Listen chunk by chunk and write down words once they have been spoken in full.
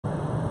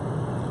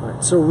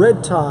So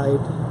red tide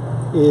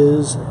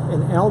is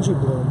an algae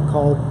bloom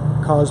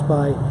caused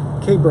by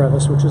K.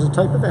 brevis, which is a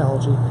type of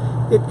algae.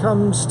 It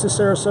comes to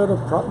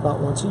Sarasota probably about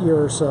once a year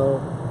or so.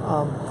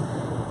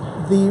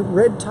 The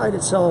red tide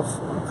itself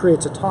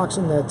creates a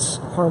toxin that's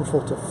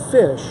harmful to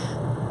fish,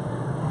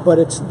 but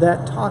it's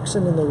that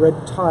toxin in the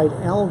red tide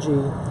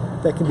algae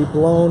that can be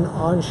blown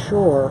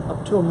onshore,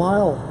 up to a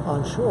mile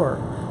onshore,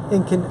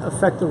 and can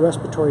affect the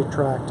respiratory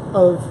tract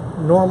of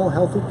normal,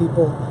 healthy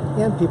people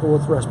and people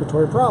with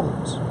respiratory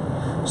problems.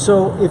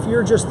 So if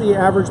you're just the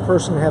average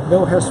person and have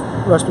no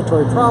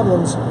respiratory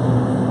problems,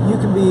 you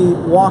can be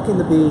walking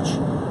the beach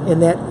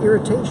and that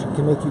irritation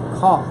can make you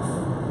cough.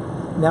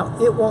 Now,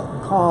 it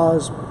won't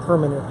cause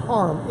permanent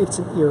harm. It's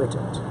an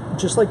irritant,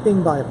 just like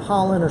being by a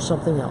pollen or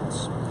something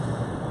else.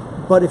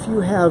 But if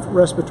you have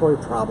respiratory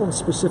problems,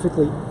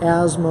 specifically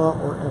asthma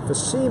or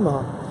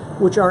emphysema,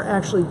 which are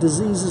actually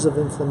diseases of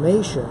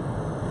inflammation,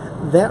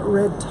 that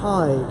red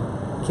tide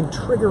can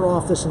trigger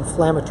off this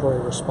inflammatory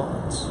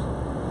response.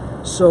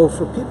 So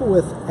for people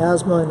with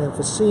asthma and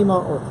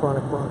emphysema or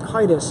chronic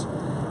bronchitis,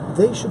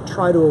 they should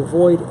try to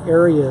avoid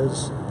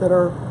areas that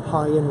are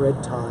high in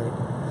red tide.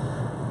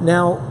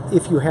 Now,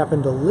 if you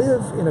happen to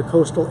live in a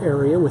coastal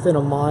area within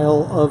a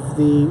mile of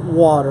the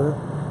water,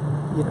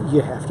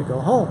 you have to go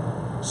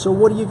home. So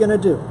what are you going to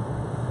do?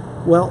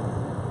 Well,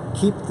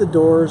 keep the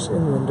doors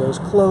and windows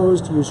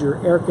closed, use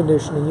your air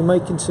conditioning. You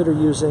might consider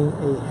using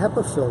a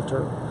HEPA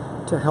filter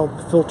to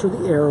help filter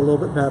the air a little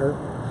bit better.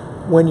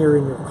 When you're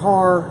in your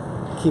car,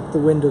 keep the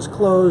windows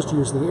closed,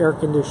 use the air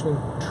conditioning.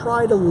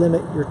 Try to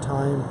limit your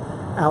time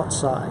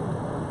outside.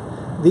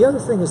 The other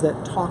thing is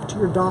that talk to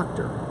your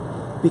doctor,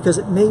 because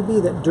it may be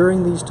that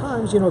during these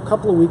times, a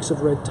couple of weeks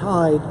of red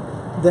tide,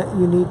 that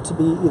you need to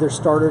be either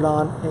started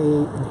on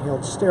an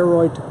inhaled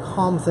steroid to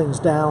calm things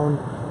down,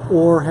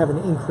 or have an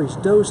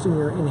increased dose in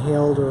your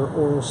inhaled or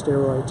oral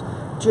steroids,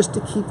 just to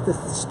keep the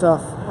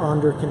stuff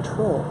under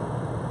control.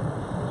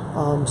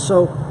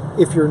 So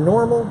if you're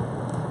normal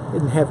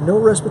and have no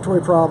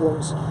respiratory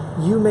problems,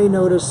 you may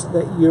notice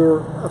that you're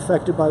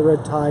affected by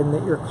red tide and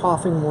that you're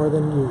coughing more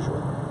than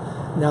usual.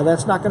 Now,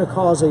 that's not going to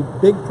cause a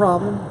big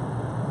problem,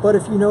 but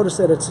if you notice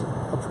that it's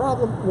a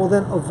problem, well,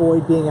 then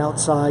avoid being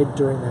outside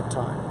during that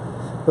time.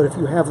 But if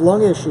you have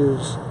lung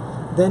issues,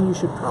 then you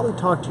should probably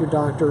talk to your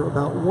doctor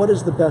about what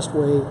is the best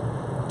way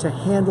to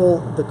handle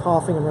the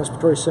coughing and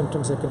respiratory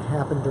symptoms that can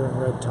happen during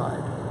red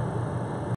tide.